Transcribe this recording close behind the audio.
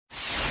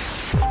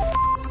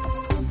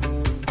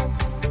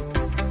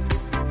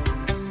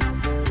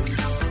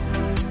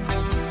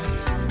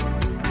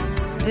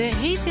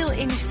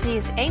retailindustrie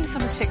is een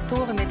van de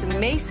sectoren met de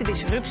meeste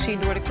disruptie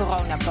door de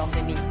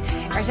coronapandemie.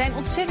 Er zijn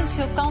ontzettend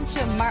veel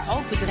kansen, maar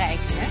ook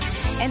bedreigingen.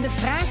 En de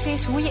vraag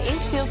is hoe je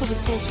inspeelt op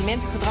het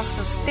consumentengedrag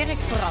dat sterk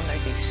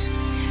veranderd is.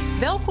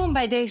 Welkom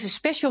bij deze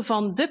special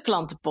van De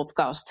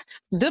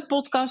Klantenpodcast. De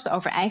podcast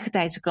over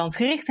eigentijdse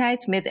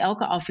klantgerichtheid met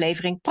elke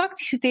aflevering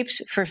praktische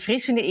tips,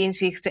 verfrissende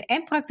inzichten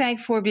en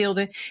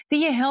praktijkvoorbeelden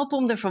die je helpen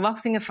om de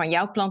verwachtingen van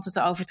jouw klanten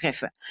te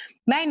overtreffen.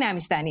 Mijn naam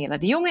is Daniela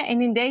de Jonge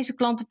en in deze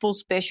Klantenpod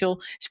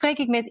special spreek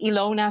ik met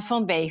Ilona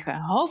van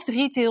Wegen, hoofd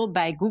retail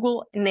bij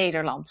Google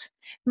Nederland.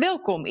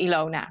 Welkom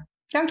Ilona.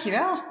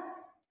 Dankjewel.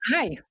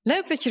 Hi,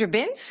 leuk dat je er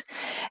bent.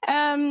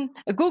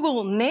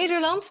 Google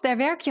Nederland, daar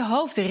werk je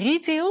hoofd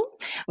retail.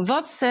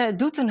 Wat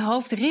doet een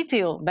hoofd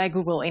retail bij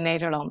Google in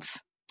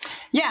Nederland?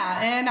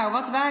 Ja,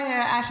 wat wij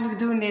eigenlijk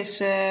doen is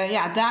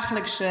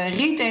dagelijks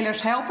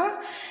retailers helpen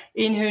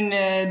in hun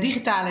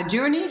digitale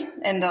journey.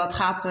 En dat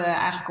gaat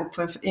eigenlijk op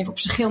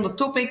verschillende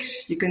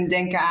topics. Je kunt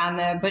denken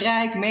aan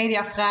bereik,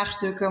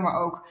 mediavraagstukken, maar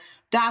ook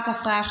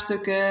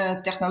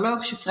datavraagstukken,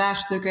 technologische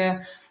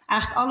vraagstukken.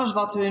 Eigenlijk alles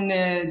wat hun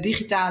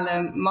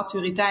digitale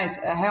maturiteit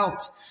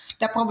helpt.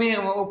 Daar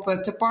proberen we op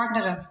te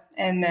partneren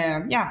en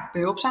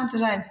behulpzaam te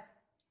zijn.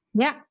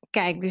 Ja,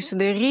 kijk, dus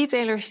de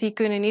retailers die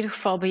kunnen in ieder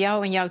geval bij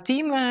jou en jouw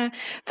team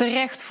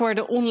terecht voor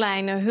de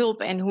online hulp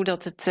en hoe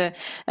dat het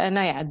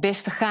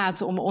beste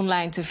gaat om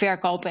online te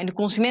verkopen en de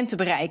consument te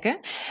bereiken.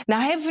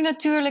 Nou hebben we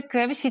natuurlijk,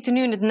 we zitten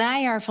nu in het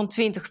najaar van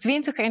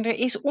 2020 en er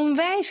is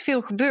onwijs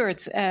veel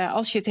gebeurd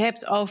als je het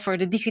hebt over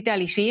de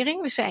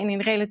digitalisering. We zijn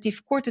in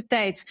relatief korte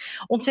tijd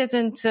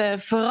ontzettend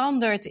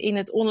veranderd in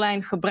het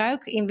online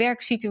gebruik, in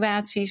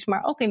werksituaties,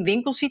 maar ook in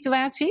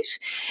winkelsituaties.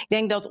 Ik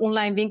denk dat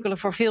online winkelen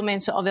voor veel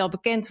mensen al wel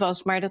bekend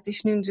was, maar dat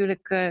is nu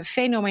natuurlijk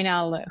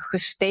fenomenaal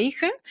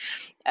gestegen.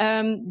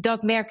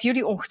 Dat merken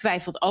jullie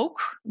ongetwijfeld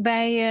ook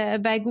bij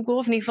Google,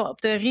 of in ieder geval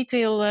op de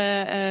retail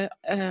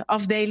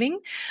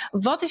afdeling.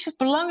 Wat is het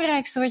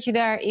belangrijkste wat je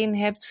daarin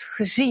hebt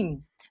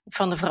gezien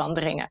van de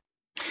veranderingen?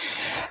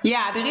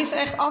 Ja, er is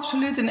echt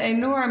absoluut een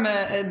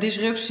enorme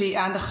disruptie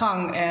aan de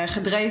gang,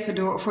 gedreven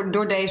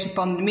door deze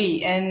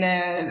pandemie. En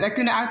wij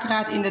kunnen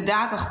uiteraard in de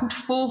data goed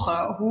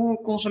volgen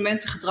hoe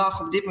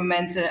consumentengedrag op dit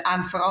moment aan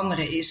het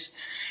veranderen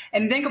is.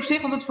 En ik denk op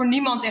zich dat het voor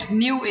niemand echt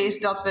nieuw is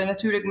dat we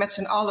natuurlijk met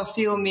z'n allen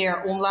veel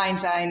meer online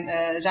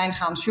zijn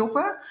gaan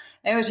shoppen.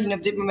 En we zien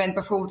op dit moment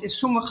bijvoorbeeld in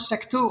sommige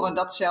sectoren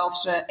dat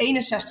zelfs 61%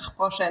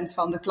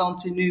 van de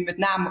klanten nu met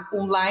name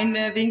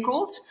online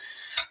winkelt.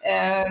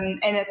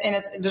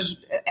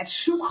 Het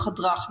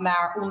zoekgedrag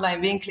naar online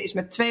winkelen is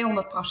met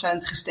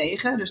 200%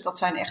 gestegen. Dus dat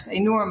zijn echt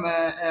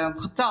enorme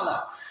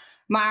getallen.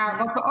 Maar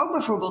wat we ook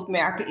bijvoorbeeld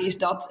merken is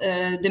dat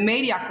de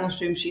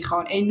mediaconsumptie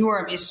gewoon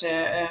enorm is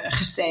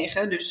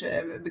gestegen. Dus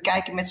we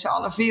kijken met z'n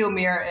allen veel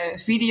meer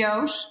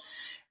video's.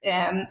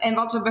 En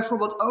wat we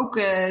bijvoorbeeld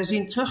ook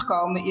zien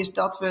terugkomen is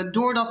dat we,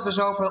 doordat we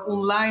zoveel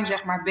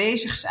online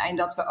bezig zijn,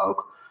 dat we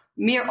ook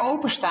meer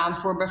openstaan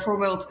voor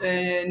bijvoorbeeld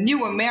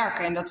nieuwe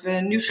merken. En dat we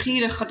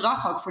nieuwsgierig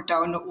gedrag ook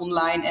vertonen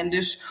online. En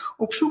dus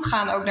op zoek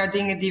gaan ook naar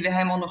dingen die we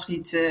helemaal nog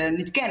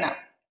niet kennen.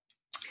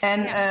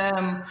 En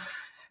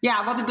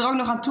wat ik er ook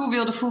nog aan toe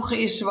wilde voegen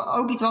is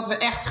ook iets wat we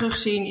echt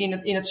terugzien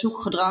in het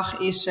zoekgedrag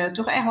is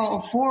toch echt wel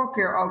een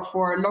voorkeur ook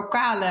voor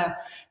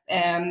lokale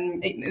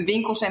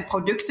winkels en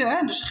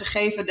producten. Dus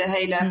gegeven de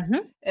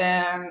hele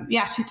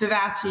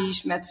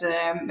situaties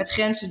met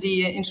grenzen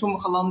die in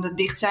sommige landen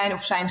dicht zijn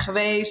of zijn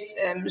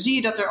geweest, zie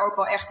je dat er ook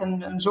wel echt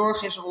een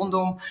zorg is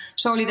rondom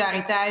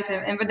solidariteit.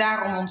 En we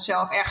daarom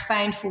onszelf erg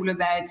fijn voelen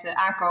bij het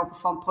aankopen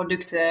van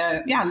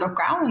producten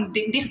lokaal en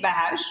dicht bij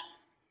huis.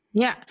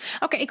 Ja,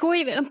 oké, ik hoor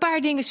je een paar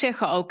dingen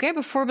zeggen ook. Hè?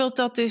 Bijvoorbeeld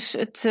dat dus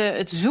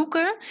het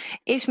zoeken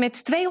is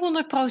met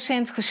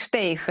 200%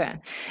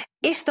 gestegen.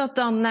 Is dat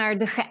dan naar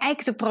de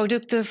geëikte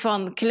producten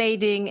van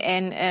kleding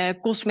en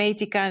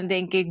cosmetica,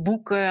 denk ik,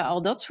 boeken,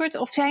 al dat soort?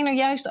 Of zijn er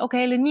juist ook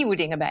hele nieuwe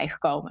dingen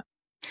bijgekomen?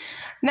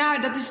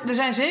 Nou, er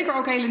zijn zeker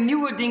ook hele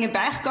nieuwe dingen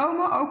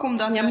bijgekomen. Ook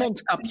omdat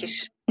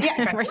mondkapjes. Ja,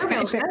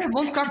 bijvoorbeeld.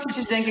 Mondkapjes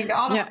is denk ik de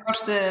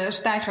allergrootste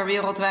stijger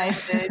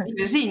wereldwijd die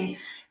we zien.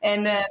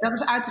 En dat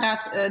is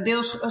uiteraard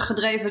deels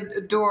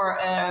gedreven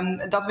door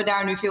dat we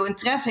daar nu veel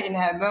interesse in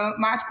hebben.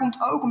 Maar het komt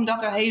ook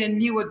omdat er hele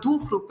nieuwe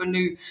doelgroepen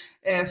nu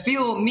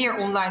veel meer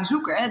online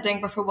zoeken. Hè.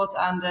 Denk bijvoorbeeld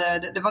aan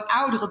de wat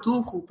oudere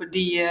doelgroepen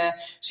die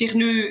zich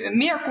nu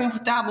meer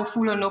comfortabel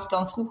voelen nog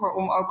dan vroeger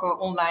om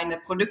ook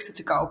online producten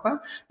te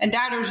kopen. En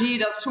daardoor zie je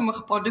dat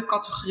sommige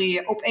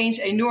productcategorieën opeens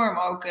enorm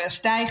ook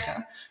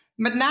stijgen.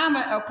 Met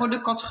name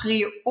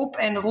productcategorieën op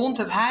en rond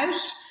het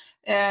huis.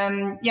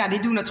 Die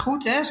doen het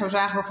goed. Hè. Zo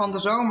zagen we van de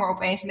zomer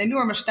opeens een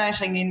enorme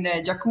stijging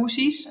in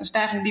jacuzzis. Een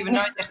stijging die we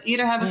nooit echt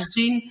eerder hebben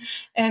gezien.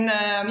 En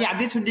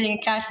dit soort dingen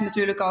krijg je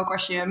natuurlijk ook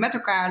als je met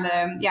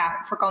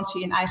elkaar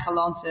vakantie in eigen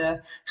land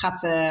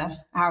gaat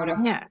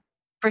houden. Ja,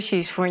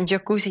 precies. Voor een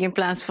jacuzzi in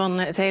plaats van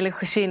het hele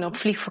gezin op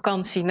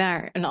vliegvakantie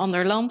naar een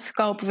ander land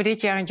kopen we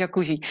dit jaar een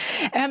jacuzzi.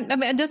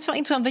 Dat is wel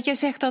interessant, want jij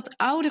zegt dat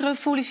ouderen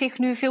voelen zich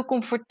nu veel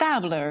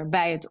comfortabeler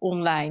bij het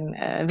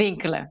online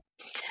winkelen.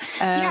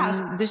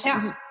 Dus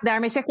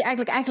daarmee zeg je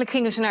eigenlijk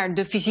gingen ze naar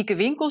de fysieke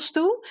winkels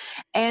toe.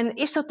 En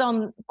is dat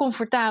dan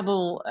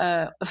comfortabel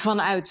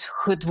vanuit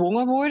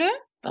gedwongen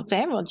worden?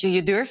 Want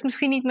je durft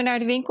misschien niet meer naar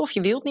de winkel of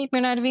je wilt niet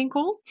meer naar de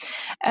winkel.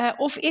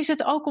 Of is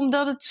het ook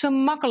omdat het zo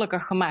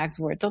makkelijker gemaakt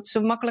wordt? Dat ze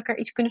makkelijker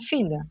iets kunnen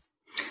vinden?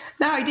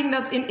 Nou, ik denk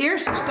dat in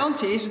eerste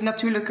instantie is het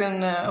natuurlijk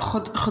een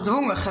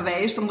gedwongen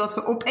geweest, omdat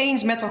we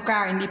opeens met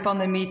elkaar in die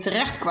pandemie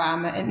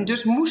terechtkwamen. En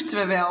dus moesten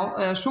we wel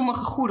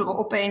sommige goederen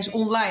opeens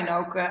online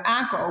ook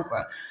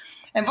aankopen.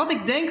 En wat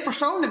ik denk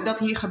persoonlijk dat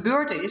hier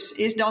gebeurd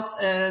is dat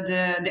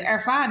de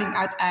ervaring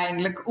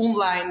uiteindelijk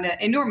online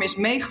enorm is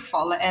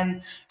meegevallen.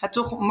 En het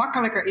toch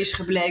makkelijker is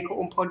gebleken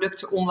om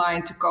producten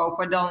online te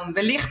kopen dan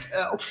wellicht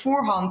op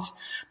voorhand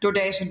door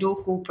deze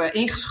doelgroep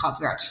ingeschat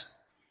werd.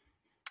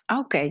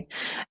 Oké.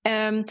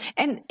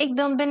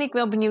 Dan ben ik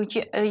wel benieuwd.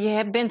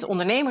 Je bent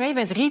ondernemer, je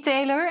bent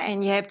retailer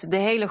en je hebt de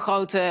hele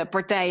grote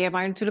partijen,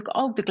 maar natuurlijk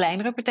ook de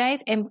kleinere partij,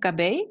 het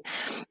MKB.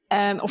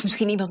 Of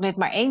misschien iemand met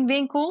maar 1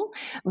 winkel.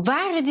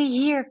 Waren die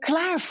hier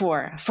klaar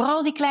voor?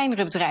 Vooral die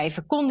kleinere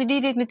bedrijven. Konden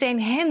die dit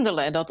meteen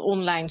handelen, dat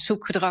online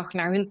zoekgedrag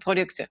naar hun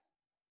producten?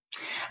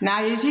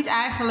 Nou, je ziet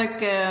eigenlijk,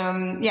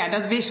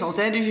 dat wisselt.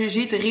 Hè? Dus je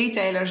ziet de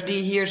retailers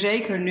die hier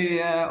zeker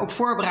nu op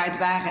voorbereid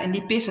waren en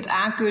die pivot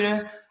aan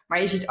kunnen.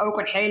 Maar je ziet ook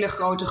een hele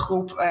grote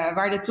groep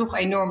waar dit toch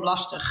enorm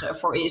lastig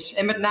voor is.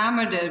 En met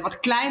name de wat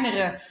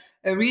kleinere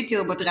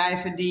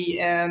retailbedrijven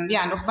die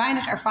nog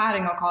weinig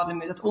ervaring ook hadden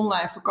met het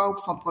online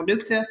verkopen van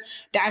producten.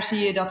 Daar zie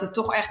je dat het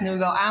toch echt nu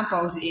wel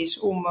aanpoten is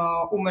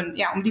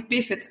om die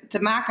pivot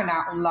te maken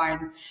naar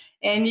online.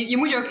 En je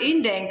moet je ook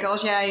indenken,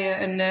 als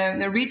jij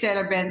een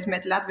retailer bent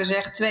met, laten we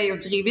zeggen, 2 of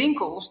 3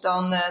 winkels,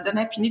 dan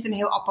heb je niet een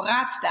heel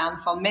apparaat staan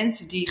van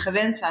mensen die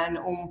gewend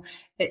zijn om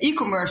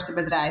e-commerce te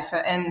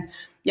bedrijven. En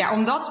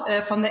om dat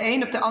van de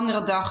een op de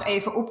andere dag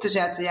even op te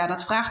zetten,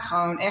 dat vraagt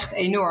gewoon echt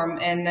enorm.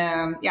 En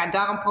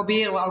daarom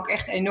proberen we ook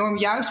echt enorm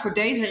juist voor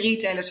deze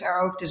retailers er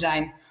ook te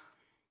zijn.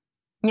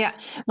 Ja,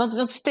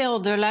 want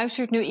stel, er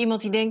luistert nu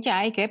iemand die denkt,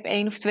 ik heb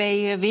 1 of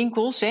 2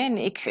 winkels. Hè, en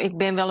ik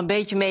ben wel een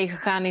beetje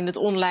meegegaan in het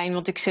online,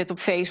 want ik zet op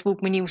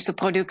Facebook mijn nieuwste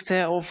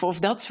producten of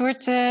dat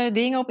soort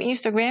dingen op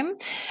Instagram.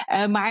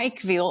 Maar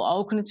ik wil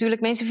ook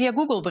natuurlijk mensen via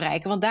Google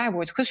bereiken, want daar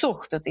wordt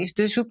gezocht. Dat is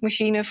de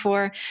zoekmachine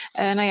voor,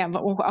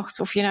 ongeacht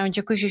of je nou een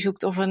jacuzzi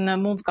zoekt of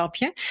een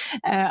mondkapje.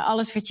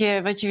 Alles wat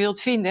je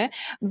wilt vinden.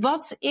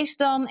 Wat is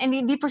dan, en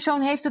die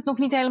persoon heeft het nog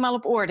niet helemaal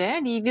op orde, hè?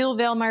 Die wil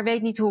wel, maar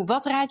weet niet hoe.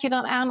 Wat raad je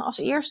dan aan als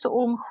eerste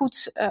om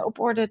goed op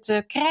orde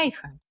te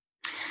krijgen?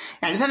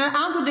 Ja, er zijn een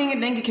aantal dingen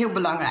denk ik heel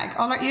belangrijk.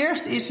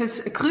 Allereerst is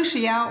het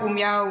cruciaal om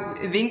jouw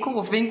winkel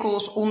of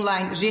winkels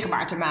online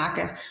zichtbaar te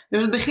maken.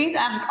 Dus het begint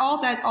eigenlijk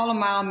altijd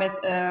allemaal met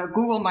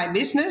Google My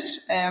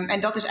Business.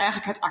 En dat is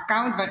eigenlijk het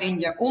account waarin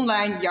je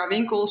online jouw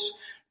winkels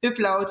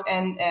uploadt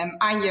en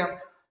aan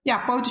je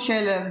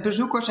potentiële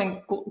bezoekers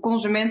en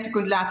consumenten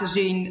kunt laten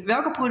zien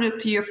welke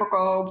producten je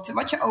verkoopt,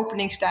 wat je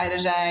openingstijden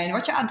zijn,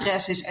 wat je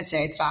adres is, et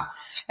cetera.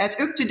 Het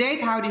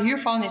up-to-date houden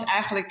hiervan is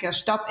eigenlijk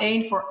stap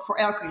 1 voor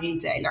elke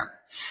retailer.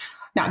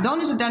 Nou,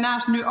 dan is het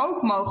daarnaast nu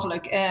ook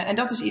mogelijk, en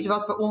dat is iets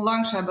wat we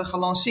onlangs hebben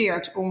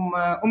gelanceerd,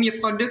 om je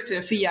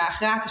producten via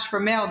gratis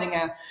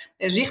vermeldingen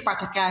zichtbaar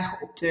te krijgen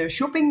op de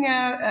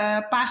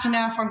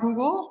shoppingpagina van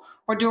Google.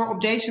 Waardoor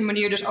op deze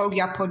manier dus ook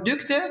jouw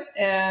producten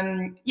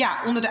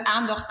onder de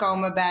aandacht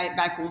komen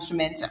bij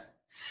consumenten.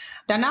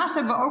 Daarnaast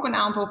hebben we ook een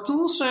aantal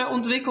tools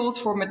ontwikkeld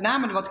voor met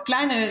name de wat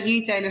kleinere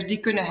retailers die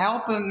kunnen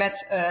helpen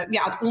met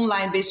het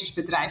online business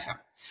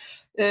bedrijven.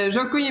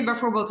 Zo kun je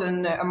bijvoorbeeld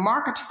een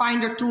market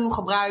finder tool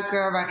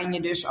gebruiken waarin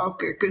je dus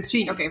ook kunt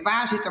zien,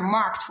 waar zit er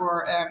markt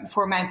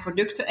voor mijn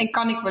producten en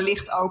kan ik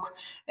wellicht ook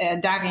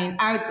daarin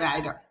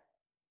uitbreiden.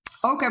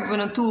 Ook hebben we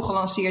een tool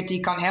gelanceerd die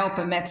kan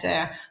helpen met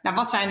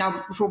wat zijn nou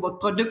bijvoorbeeld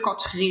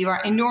productcategorieën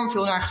waar enorm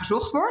veel naar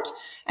gezocht wordt.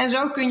 En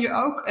zo kun je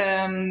ook,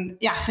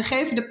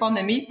 gegeven de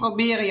pandemie,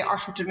 proberen je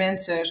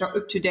assortiment zo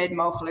up-to-date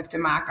mogelijk te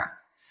maken.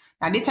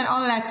 Nou, dit zijn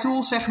allerlei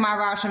tools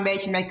waar ze een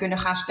beetje mee kunnen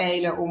gaan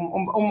spelen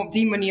om op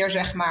die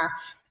manier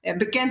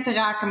bekend te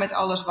raken met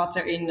alles wat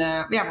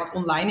er wat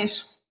online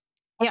is.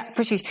 Ja,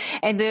 precies.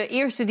 En de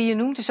eerste die je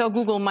noemt is ook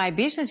Google My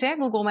Business, hè?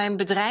 Google Mijn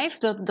Bedrijf.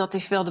 Dat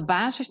is wel de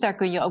basis. Daar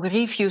kun je ook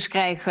reviews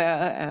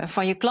krijgen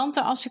van je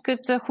klanten als ik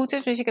het goed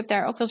heb. Dus ik heb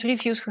daar ook wel eens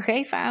reviews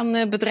gegeven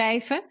aan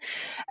bedrijven.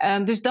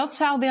 Dus dat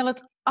zou wel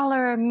het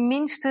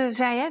allerminste,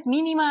 zei je, het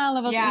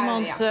minimale wat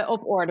iemand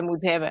op orde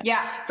moet hebben. Ja,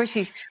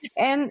 precies.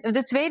 En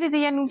de tweede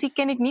die jij noemt, die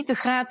ken ik niet, de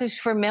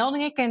gratis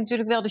vermeldingen. Ik ken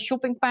natuurlijk wel de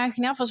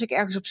shoppingpagina. Of als ik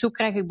ergens op zoek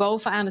krijg ik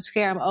bovenaan het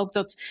scherm ook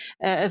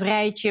het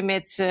rijtje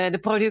met de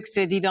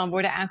producten die dan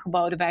worden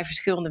aangeboden bij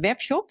verschillende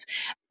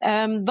webshops.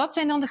 Wat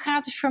zijn dan de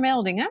gratis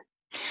vermeldingen?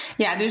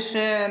 Ja, dus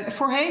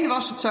voorheen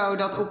was het zo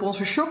dat op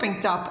onze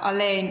shoppingtab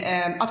alleen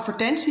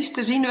advertenties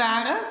te zien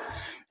waren.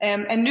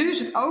 En nu is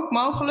het ook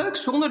mogelijk,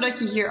 zonder dat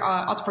je hier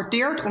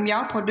adverteert, om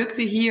jouw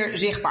producten hier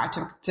zichtbaar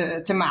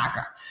te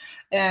maken.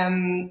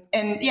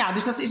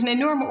 Dus dat is een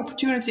enorme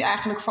opportunity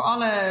eigenlijk voor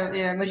alle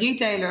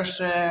retailers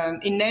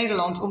in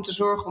Nederland om te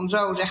zorgen om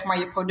zo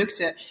je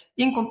producten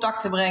in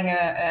contact te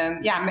brengen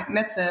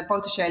met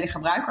potentiële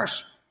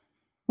gebruikers.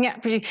 Ja,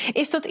 precies.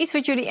 Is dat iets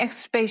wat jullie echt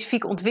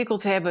specifiek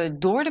ontwikkeld hebben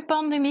door de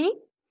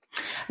pandemie?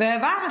 We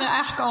waren er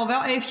eigenlijk al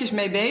wel eventjes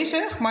mee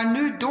bezig. Maar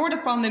nu door de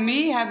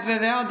pandemie hebben we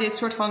wel dit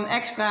soort van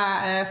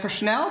extra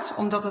versneld.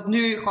 Omdat het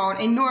nu gewoon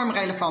enorm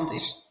relevant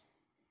is.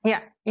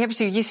 Ja,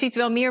 precies. Je ziet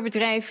wel meer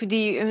bedrijven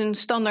die een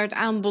standaard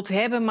aanbod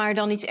hebben, maar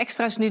dan iets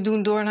extra's nu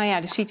doen door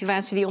de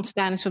situatie die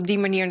ontstaan is, op die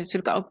manier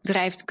natuurlijk ook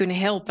bedrijven te kunnen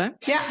helpen.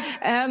 Ja.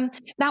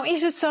 Nou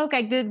is het zo,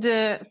 kijk,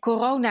 de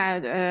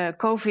corona,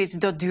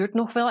 COVID, dat duurt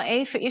nog wel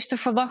even, is de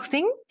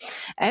verwachting.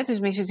 Dus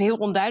het is heel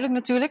onduidelijk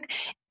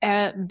natuurlijk.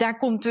 Daar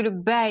komt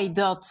natuurlijk bij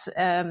dat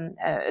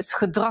het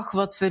gedrag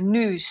wat we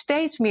nu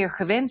steeds meer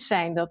gewend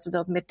zijn,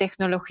 dat met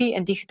technologie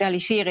en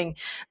digitalisering,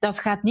 dat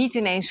gaat niet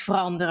ineens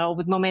veranderen op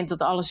het moment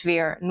dat alles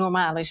weer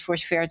normaal is, voor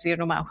zover het weer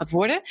normaal gaat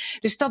worden.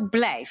 Dus dat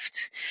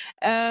blijft.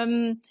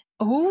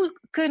 Hoe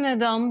kunnen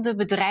dan de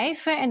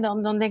bedrijven, en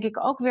dan denk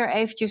ik ook weer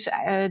eventjes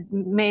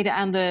mede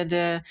aan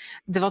de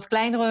wat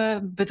kleinere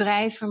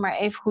bedrijven, maar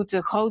evengoed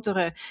de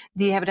grotere,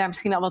 die hebben daar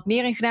misschien al wat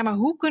meer in gedaan. Maar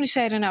hoe kunnen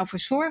zij er nou voor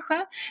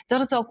zorgen dat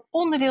het ook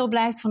onderdeel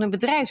blijft van hun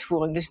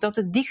bedrijfsvoering? Dus dat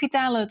het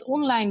digitale, het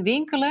online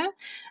winkelen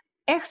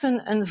echt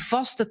een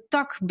vaste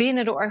tak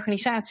binnen de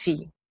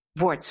organisatie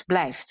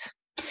blijft?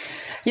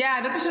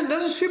 Ja, dat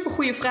is een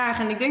supergoeie vraag.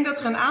 En ik denk dat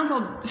er een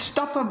aantal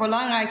stappen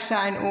belangrijk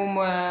zijn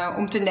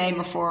om te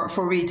nemen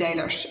voor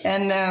retailers.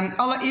 En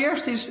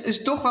allereerst is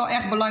het toch wel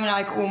echt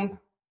belangrijk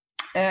om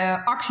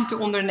actie te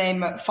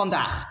ondernemen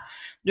vandaag.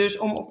 Dus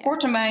om op korte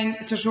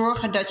termijn te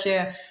zorgen dat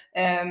je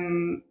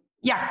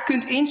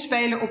kunt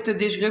inspelen op de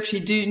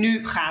disruptie die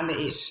nu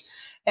gaande is.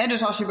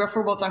 Dus als je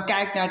bijvoorbeeld dan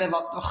kijkt naar de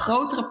wat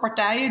grotere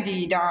partijen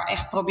die daar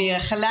echt proberen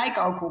gelijk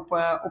ook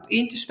op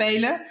in te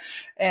spelen.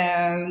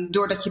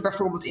 Doordat je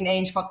bijvoorbeeld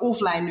ineens van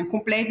offline nu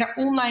compleet naar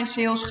online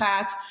sales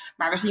gaat.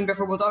 Maar we zien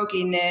bijvoorbeeld ook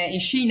in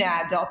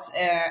China dat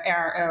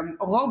er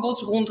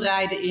robots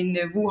rondrijden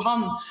in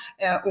Wuhan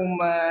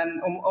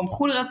om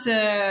goederen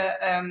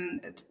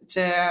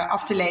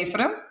af te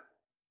leveren.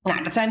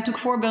 Nou, dat zijn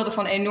natuurlijk voorbeelden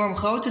van enorm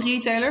grote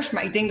retailers.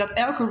 Maar ik denk dat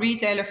elke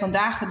retailer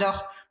vandaag de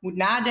dag moet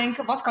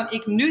nadenken, wat kan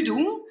ik nu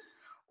doen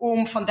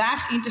om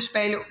vandaag in te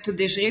spelen op de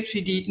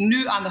disruptie die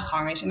nu aan de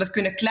gang is. En dat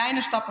kunnen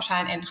kleine stappen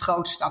zijn en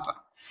grote stappen.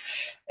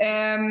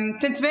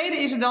 Ten tweede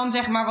is het dan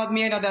zeg maar wat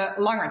meer naar de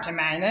lange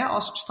termijn. Hè?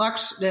 Als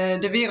straks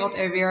de wereld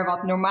er weer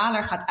wat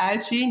normaler gaat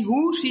uitzien,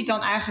 hoe ziet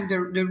dan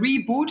eigenlijk de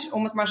reboot,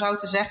 om het maar zo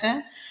te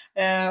zeggen,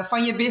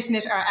 van je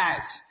business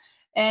eruit?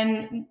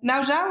 En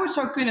nou zou het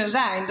zo kunnen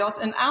zijn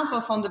dat een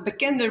aantal van de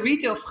bekende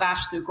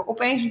retailvraagstukken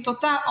opeens een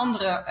totaal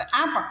andere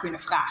aanpak kunnen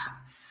vragen.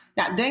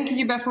 Nou, denk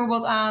je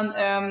bijvoorbeeld aan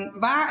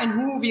waar en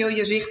hoe wil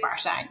je zichtbaar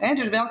zijn? Hè?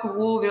 Dus welke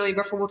rol wil je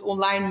bijvoorbeeld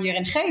online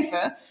hierin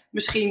geven?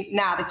 Misschien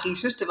na de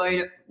crisis, terwijl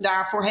je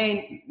daar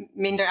voorheen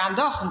minder aan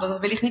dacht, omdat het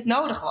wellicht niet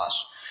nodig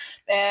was.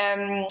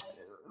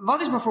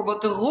 Wat is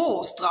bijvoorbeeld de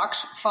rol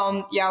straks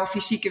van jouw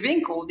fysieke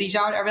winkel? Die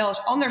zou er wel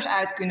eens anders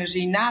uit kunnen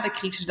zien na de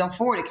crisis dan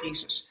voor de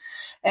crisis.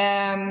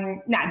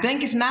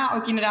 Denk eens na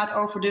ook inderdaad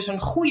over dus een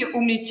goede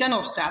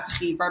omnichannel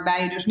strategie,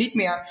 waarbij je dus niet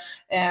meer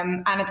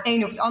aan het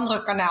een of het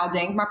andere kanaal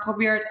denkt, maar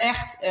probeert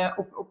echt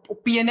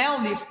op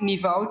P&L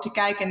niveau te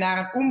kijken naar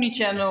een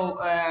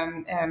omnichannel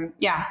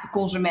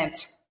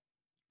consument.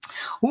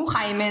 Hoe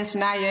ga je mensen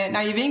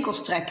naar je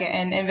winkels trekken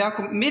en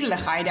welke middelen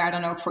ga je daar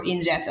dan ook voor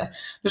inzetten?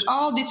 Dus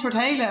al dit soort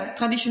hele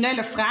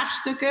traditionele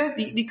vraagstukken,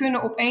 die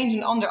kunnen opeens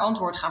een ander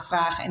antwoord gaan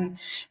vragen. En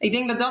ik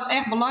denk dat dat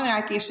echt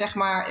belangrijk is, zeg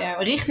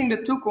maar, richting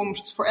de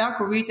toekomst voor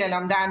elke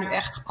retailer om daar nu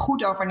echt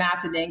goed over na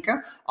te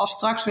denken. Als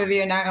straks we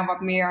weer naar een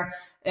wat meer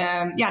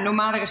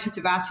normalere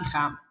situatie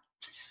gaan.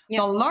 Ja.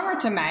 Dan langer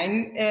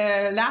termijn,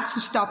 laatste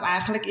stap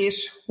eigenlijk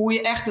is hoe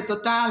je echt de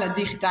totale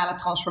digitale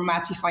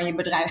transformatie van je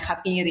bedrijf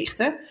gaat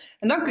inrichten.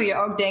 En dan kun je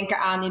ook denken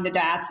aan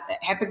inderdaad,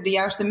 heb ik de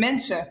juiste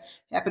mensen?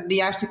 Heb ik de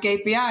juiste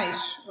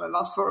KPI's?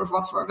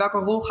 Welke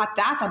rol gaat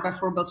data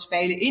bijvoorbeeld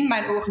spelen in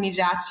mijn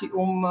organisatie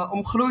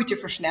om groei te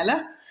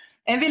versnellen?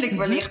 En wil ik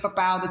wellicht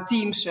bepaalde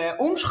teams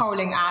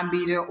omscholing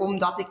aanbieden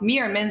omdat ik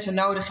meer mensen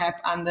nodig heb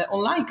aan de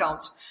online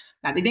kant?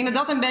 Nou, ik denk dat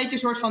dat een beetje een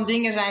soort van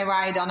dingen zijn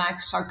waar je dan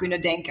eigenlijk zou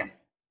kunnen denken.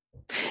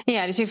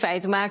 Ja, dus in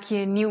feite maak je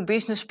een nieuw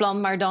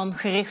businessplan, maar dan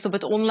gericht op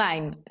het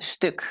online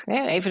stuk.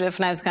 Even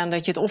ervan uitgaan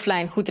dat je het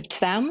offline goed hebt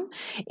staan.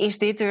 Is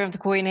dit er, want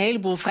ik hoor je een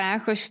heleboel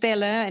vragen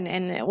stellen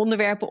en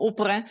onderwerpen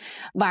opperen,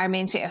 waar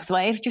mensen echt wel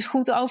eventjes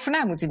goed over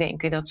na moeten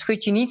denken. Dat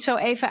schud je niet zo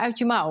even uit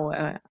je mouw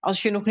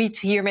als je nog niet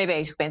hiermee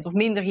bezig bent of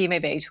minder hiermee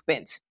bezig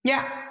bent.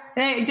 Ja.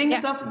 Nee, ik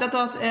denk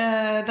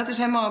dat is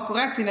helemaal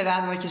correct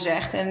inderdaad wat je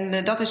zegt.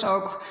 En dat is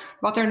ook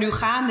wat er nu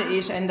gaande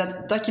is. En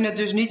dat je het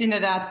dus niet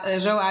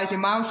inderdaad zo uit je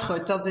mouw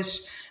schudt.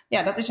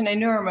 Dat is een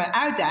enorme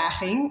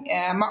uitdaging.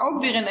 Maar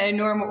ook weer een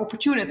enorme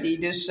opportunity.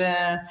 Dus,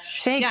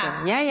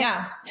 zeker,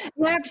 ja,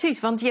 precies.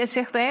 Want je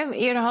zegt,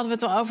 eerder hadden we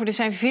het al over, er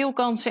zijn veel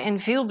kansen en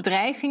veel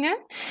bedreigingen.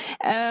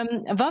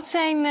 Wat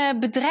zijn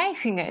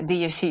bedreigingen die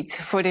je ziet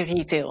voor de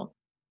retail?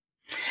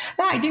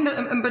 Nou, ik denk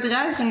dat een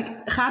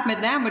bedreiging gaat met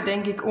name,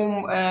 denk ik,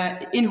 om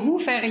in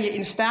hoeverre je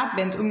in staat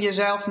bent om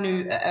jezelf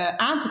nu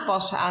aan te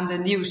passen aan de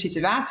nieuwe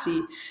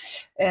situatie.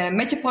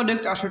 Met je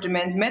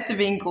productassortiment, met de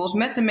winkels,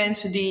 met de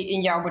mensen die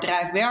in jouw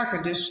bedrijf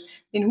werken.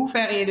 Dus in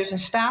hoeverre je dus in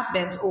staat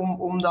bent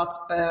om dat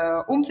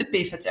om te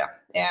pivoten.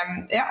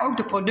 Ook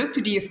de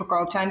producten die je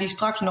verkoopt, zijn die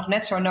straks nog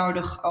net zo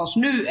nodig als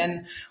nu?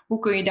 En hoe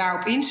kun je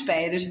daarop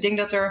inspelen? Dus ik denk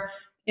dat er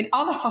in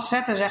alle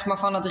facetten, zeg maar,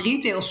 van het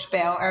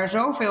retailspel er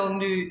zoveel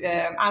nu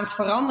aan het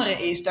veranderen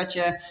is, dat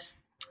je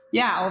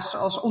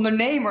als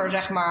ondernemer,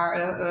 zeg maar,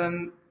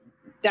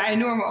 daar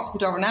enorm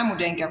goed over na moet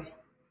denken.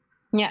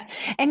 Ja,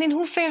 en in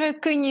hoeverre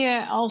kun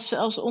je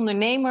als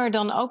ondernemer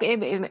dan ook...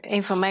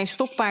 Een van mijn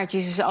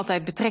stokpaardjes is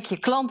altijd: betrek je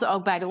klanten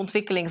ook bij de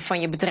ontwikkeling van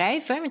je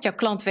bedrijf. Hè? Want jouw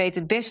klant weet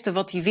het beste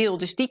wat hij wil.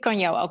 Dus die kan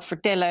jou ook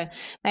vertellen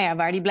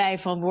waar hij blij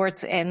van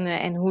wordt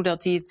en hoe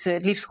dat hij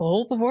het liefst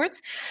geholpen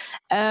wordt.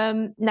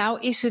 Nou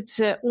is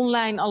het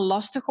online al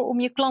lastiger om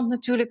je klant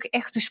natuurlijk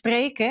echt te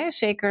spreken. Hè?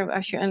 Zeker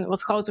als je een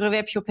wat grotere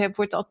webshop hebt,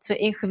 wordt dat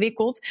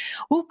ingewikkeld.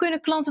 Hoe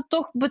kunnen klanten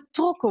toch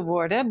betrokken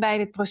worden bij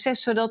dit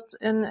proces, zodat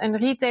een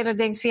retailer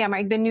denkt van ja, maar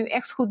ik ben nu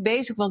echt goed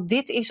bezig, want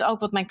dit is ook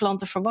wat mijn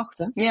klanten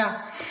verwachten?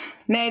 Ja,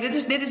 nee,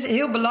 dit is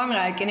heel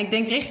belangrijk. En ik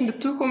denk richting de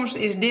toekomst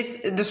is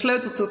dit de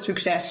sleutel tot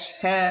succes.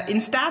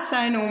 In staat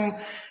zijn om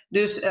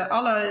dus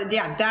alle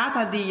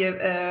data die je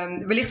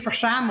wellicht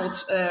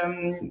verzamelt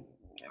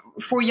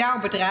voor jouw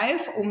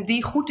bedrijf, om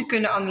die goed te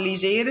kunnen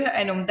analyseren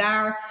en om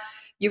daar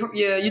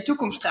je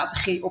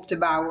toekomststrategie op te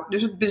bouwen.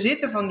 Dus het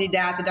bezitten van die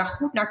data, daar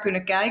goed naar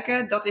kunnen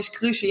kijken, dat is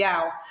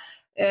cruciaal.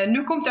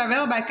 Nu komt daar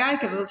wel bij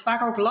kijken dat het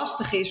vaak ook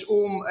lastig is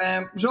om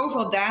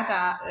zoveel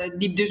data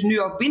die dus nu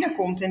ook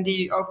binnenkomt en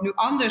die ook nu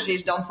anders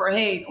is dan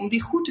voorheen, om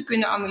die goed te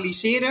kunnen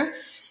analyseren.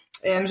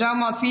 Zou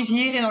mijn advies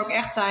hierin ook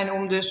echt zijn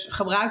om dus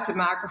gebruik te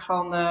maken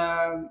van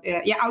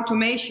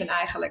automation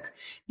eigenlijk.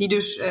 Die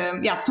dus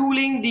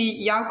tooling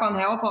die jou kan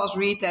helpen als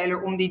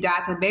retailer om die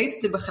data beter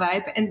te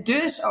begrijpen en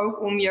dus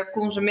ook om je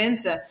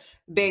consumenten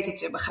beter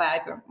te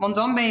begrijpen. Want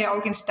dan ben je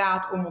ook in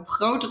staat om op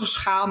grotere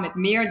schaal met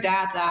meer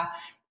data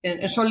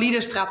een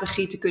solide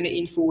strategie te kunnen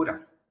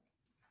invoeren.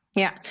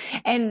 Ja,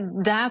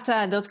 en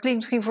data, dat klinkt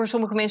misschien voor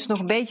sommige mensen nog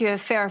een beetje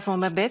ver van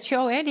mijn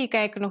bedshow. Hè? Die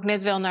kijken nog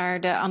net wel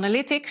naar de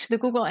analytics, de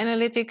Google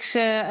Analytics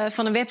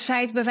van een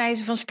website, bij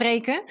wijze van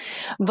spreken.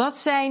 Wat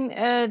zijn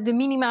de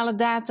minimale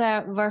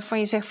data waarvan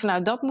je zegt van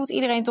nou, dat moet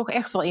iedereen toch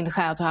echt wel in de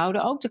gaten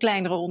houden, ook de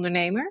kleinere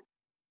ondernemer?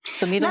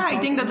 Nou,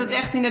 ik denk dat het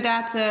echt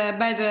inderdaad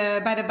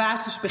bij de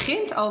basis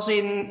begint. Als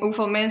in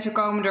hoeveel mensen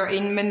komen er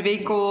in mijn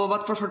winkel,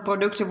 wat voor soort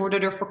producten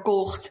worden er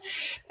verkocht,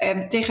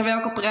 tegen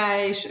welke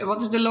prijs,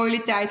 wat is de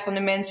loyaliteit van de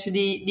mensen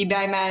die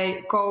bij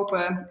mij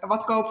kopen,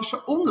 wat kopen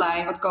ze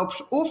online, wat kopen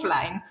ze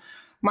offline.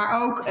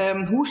 Maar ook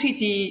hoe ziet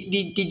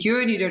die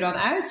journey er dan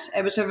uit?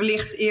 Hebben ze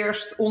wellicht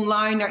eerst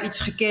online naar iets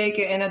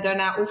gekeken en het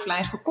daarna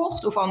offline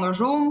gekocht of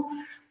andersom?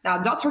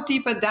 Nou, dat soort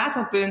type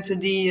datapunten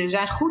die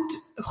zijn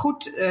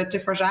goed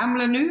te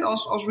verzamelen nu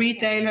als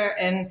retailer.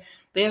 En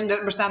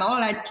er bestaan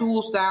allerlei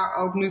tools daar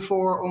ook nu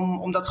voor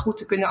om dat goed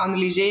te kunnen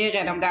analyseren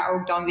en om daar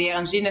ook dan weer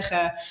een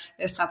zinnige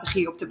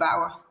strategie op te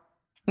bouwen.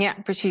 Ja,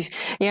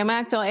 precies. Jij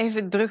maakt al even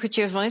het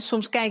bruggetje van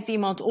soms kijkt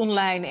iemand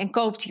online en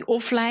koopt die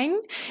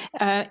offline.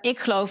 Ik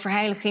geloof er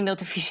heilig in dat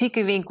de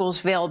fysieke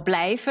winkels wel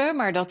blijven,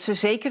 maar dat ze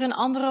zeker een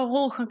andere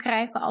rol gaan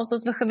krijgen als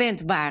dat we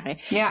gewend waren.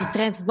 Ja. Die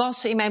trend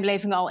was in mijn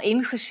beleving al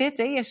ingezet.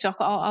 Hè. Je zag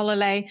al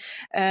allerlei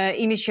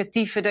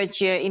initiatieven dat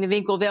je in de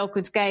winkel wel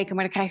kunt kijken,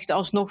 maar dan krijg je het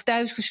alsnog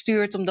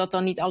thuisgestuurd, omdat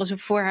dan niet alles op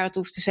voorraad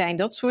hoeft te zijn.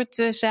 Dat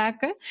soort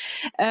zaken.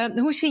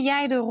 Hoe zie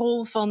jij de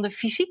rol van de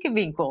fysieke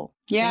winkel?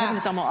 Ja. We hebben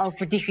het allemaal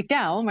over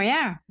digitaal, maar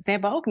ja, we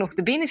hebben ook nog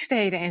de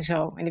binnensteden en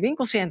zo, en de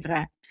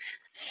winkelcentra.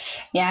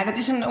 Ja, dat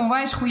is een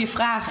onwijs goede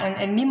vraag.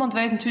 En niemand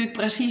weet natuurlijk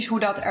precies hoe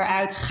dat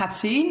eruit gaat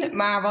zien.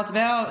 Maar wat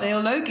wel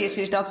heel leuk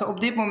is dat we op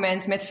dit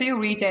moment met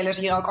veel retailers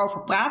hier ook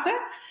over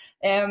praten.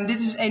 Dit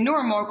is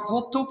enorm ook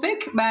hot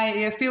topic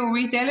bij veel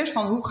retailers.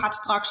 Van hoe gaat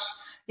straks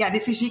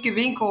de fysieke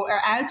winkel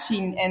eruit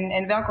zien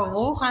en welke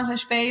rol gaan zij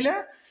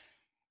spelen?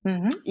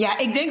 Mm-hmm. Ja,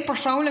 ik denk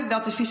persoonlijk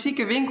dat de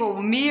fysieke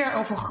winkel meer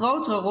of een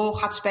grotere rol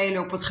gaat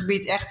spelen op het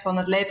gebied echt van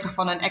het leveren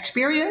van een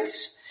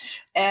experience.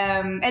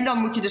 En dan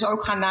moet je dus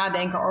ook gaan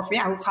nadenken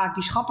over hoe ga ik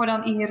die schappen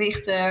dan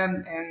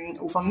inrichten?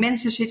 Hoeveel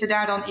mensen zitten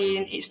daar dan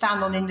staan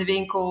dan in de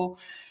winkel?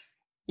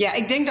 Ja,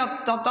 ik denk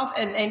dat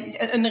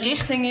een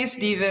richting is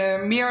die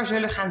we meer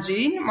zullen gaan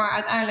zien. Maar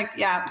uiteindelijk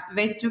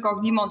weet natuurlijk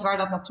ook niemand waar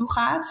dat naartoe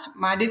gaat.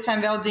 Maar dit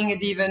zijn wel dingen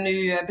die we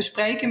nu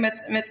bespreken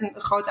met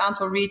een groot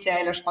aantal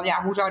retailers. Van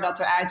hoe zou dat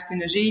eruit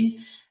kunnen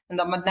zien? En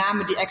dan met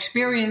name die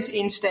experience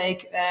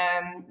insteek.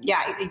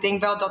 Ik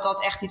denk wel dat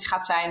dat echt iets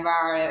gaat zijn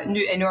waar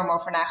nu enorm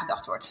over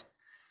nagedacht wordt.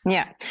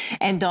 Ja,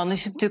 en dan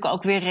is het natuurlijk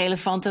ook weer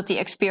relevant dat die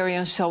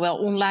experience zowel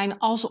online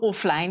als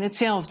offline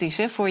hetzelfde is,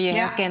 hè, voor je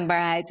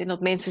herkenbaarheid. En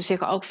dat mensen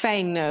zich ook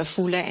fijn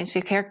voelen en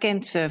zich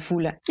herkend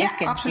voelen. Ja,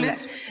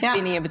 absoluut.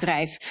 Binnen je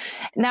bedrijf.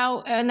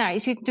 Nou, je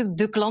ziet natuurlijk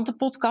de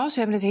klantenpodcast.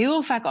 We hebben het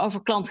heel vaak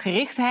over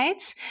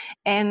klantgerichtheid.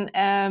 En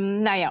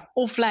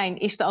offline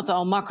is dat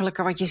al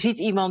makkelijker, want je ziet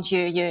iemand,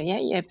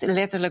 je hebt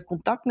letterlijk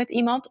contact met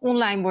iemand.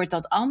 Online wordt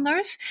dat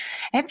anders.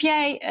 Heb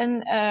jij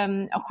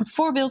een goed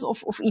voorbeeld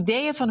of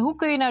ideeën van hoe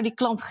kun je nou die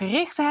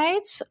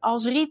klantgerichtheid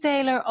als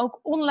retailer ook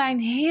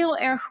online heel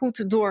erg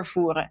goed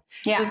doorvoeren?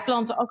 Ja. Dat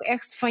klanten ook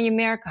echt van je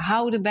merk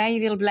houden, bij je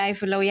willen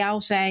blijven,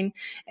 loyaal zijn,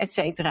 et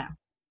cetera.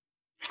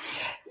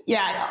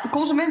 Ja,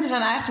 consumenten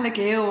zijn eigenlijk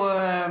heel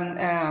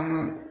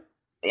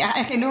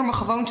echt enorme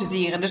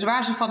gewoontedieren. Dus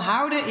waar ze van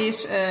houden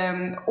is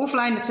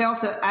offline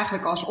hetzelfde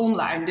eigenlijk als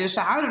online. Dus ze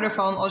houden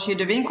ervan als je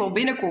de winkel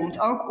binnenkomt,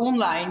 ook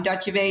online,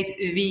 dat je weet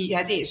wie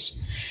het is.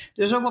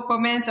 Dus op het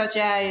moment dat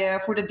jij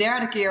voor de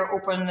derde keer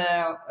op een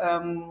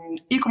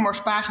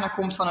e-commerce pagina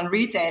komt van een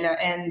retailer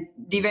en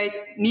die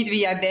weet niet wie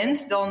jij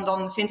bent,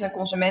 dan vindt een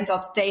consument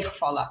dat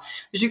tegenvallen.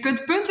 Dus je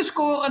kunt punten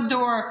scoren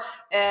door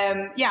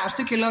een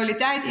stukje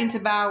loyaliteit in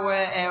te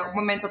bouwen. Op het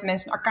moment dat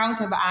mensen een account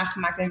hebben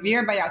aangemaakt en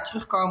weer bij jou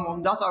terugkomen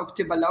om dat ook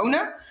te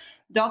belonen.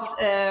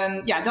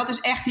 Dat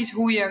is echt iets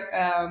hoe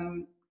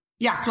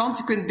je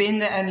klanten kunt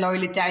binden en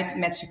loyaliteit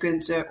met ze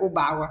kunt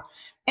opbouwen.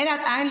 En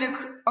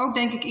uiteindelijk ook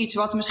denk ik iets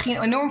wat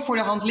misschien enorm voor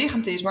de hand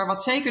liggend is, maar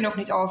wat zeker nog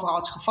niet overal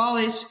het geval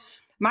is.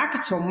 Maak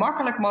het zo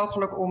makkelijk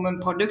mogelijk om een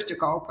product te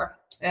kopen.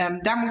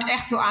 Daar moet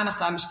echt veel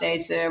aandacht aan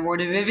besteed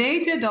worden. We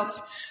weten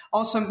dat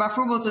als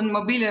bijvoorbeeld een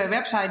mobiele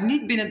website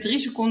niet binnen 3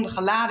 seconden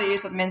geladen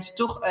is, dat mensen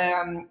toch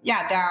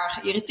daar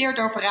geïrriteerd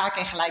over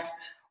raken en gelijk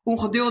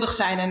ongeduldig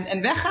zijn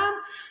en weggaan.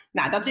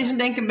 Nou, dat is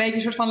denk ik een beetje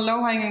een soort van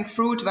low-hanging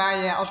fruit waar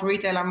je als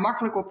retailer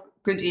makkelijk op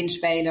kunt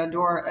inspelen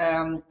door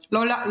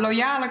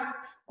loyale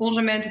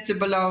consumenten te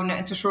belonen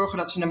en te zorgen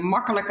dat ze een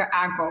makkelijke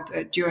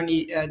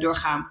aankoopjourney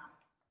doorgaan.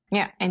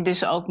 Ja, en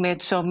dus ook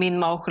met zo min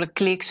mogelijk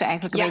kliks,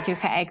 eigenlijk een beetje de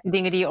geëikte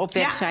dingen die je op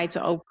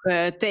websites ook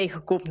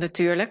tegenkomt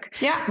natuurlijk.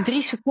 Ja.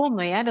 3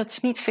 seconden, dat is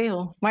niet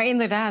veel. Maar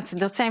inderdaad,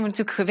 dat zijn we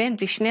natuurlijk gewend,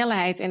 die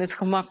snelheid en het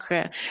gemak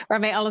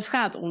waarmee alles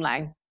gaat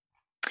online.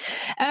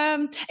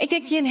 Ik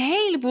denk dat je een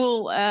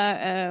heleboel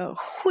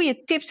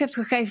goede tips hebt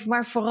gegeven,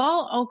 maar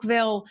vooral ook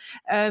wel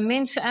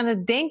mensen aan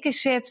het denken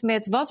zet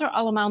met wat er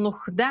allemaal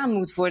nog gedaan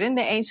moet worden.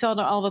 De een zal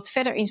er al wat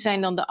verder in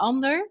zijn dan de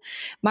ander,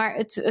 maar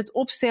het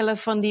opstellen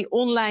van die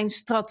online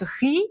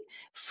strategie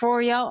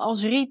voor jou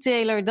als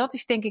retailer, dat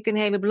is denk ik een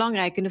hele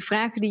belangrijke. En de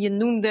vragen die je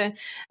noemde,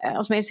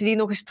 als mensen die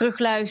nog eens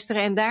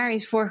terugluisteren en daar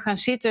eens voor gaan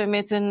zitten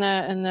met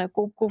een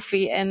kop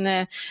koffie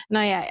en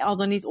al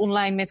dan niet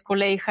online met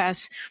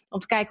collega's, om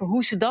te kijken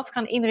hoe ze dat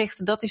gaan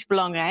inrichten, dat is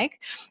belangrijk.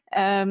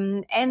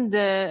 En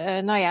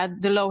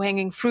de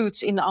low-hanging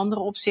fruits in de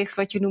andere opzicht,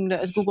 wat je noemde,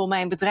 het Google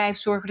Mijn Bedrijf,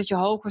 zorgen dat je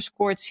hoger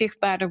scoort,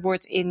 zichtbaarder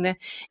wordt in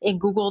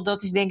Google.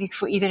 Dat is denk ik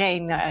voor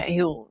iedereen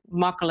heel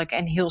makkelijk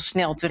en heel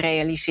snel te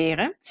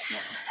realiseren.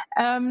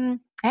 Ja.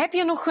 Heb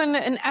je nog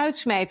een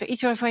uitsmijter?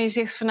 Iets waarvan je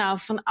zegt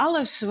van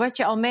alles wat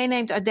je al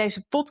meeneemt uit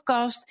deze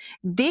podcast,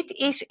 dit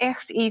is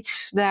echt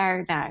iets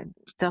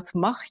dat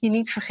mag je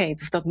niet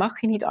vergeten of dat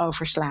mag je niet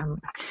overslaan.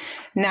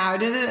 Nou,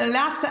 de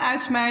laatste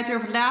uitsmijter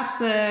of het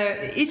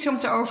laatste iets om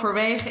te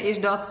overwegen is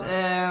dat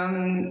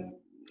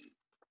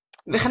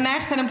we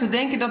geneigd zijn om te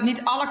denken dat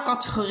niet alle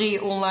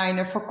categorieën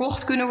online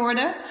verkocht kunnen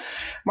worden.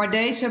 Maar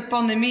deze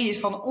pandemie is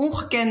van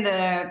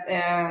ongekende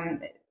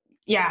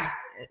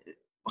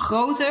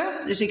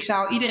grootte. Dus ik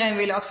zou iedereen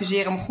willen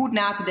adviseren om goed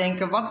na te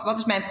denken. Wat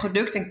is mijn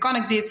product en kan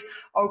ik dit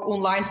ook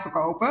online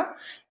verkopen?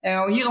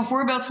 Hier een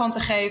voorbeeld van te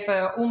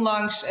geven.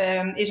 Onlangs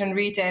is een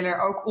retailer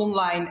ook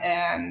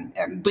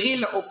online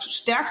brillen op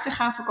sterkte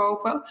gaan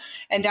verkopen.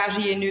 En daar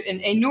zie je nu een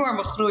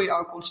enorme groei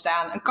ook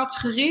ontstaan. Een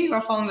categorie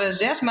waarvan we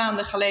 6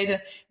 maanden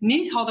geleden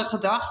niet hadden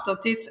gedacht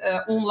dat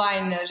dit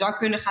online zou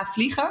kunnen gaan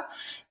vliegen.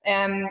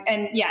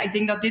 Ik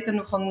denk dat dit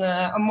nog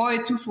een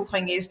mooie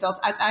toevoeging is.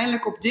 Dat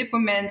uiteindelijk op dit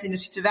moment in de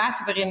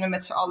situatie waarin we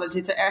met z'n allen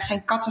zitten, er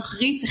geen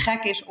categorie te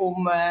gek is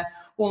om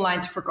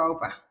online te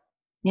verkopen.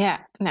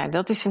 Ja,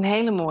 dat is een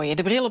hele mooie.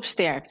 De bril op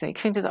sterkte. Ik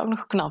vind het ook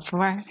nog knap,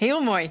 maar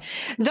heel mooi.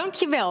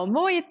 Dankjewel.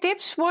 Mooie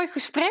tips, mooi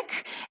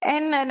gesprek.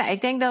 En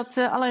ik denk dat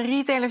alle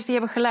retailers die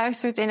hebben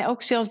geluisterd en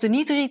ook zelfs de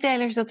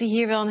niet-retailers, dat die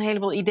hier wel een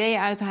heleboel ideeën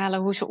uithalen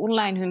hoe ze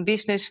online hun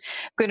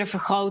business kunnen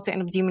vergroten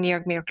en op die manier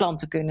ook meer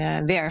klanten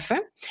kunnen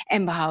werven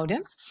en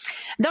behouden.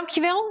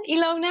 Dankjewel,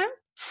 Ilona,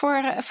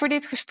 voor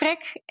dit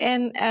gesprek.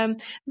 En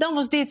dan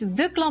was dit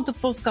de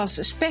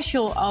Klantenpodcast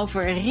special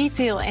over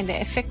retail en de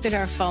effecten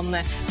daarvan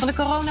van de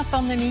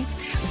coronapandemie.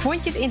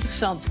 Vond je het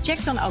interessant?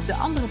 Check dan ook de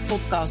andere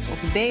podcast op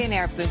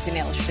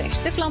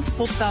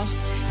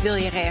bnr.nl/deklantenpodcast. Wil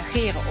je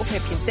reageren of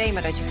heb je een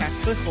thema dat je graag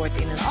terug hoort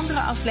in een andere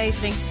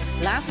aflevering?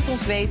 Laat het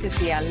ons weten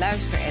via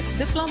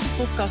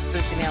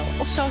luister@deklantenpodcast.nl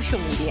of social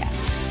media.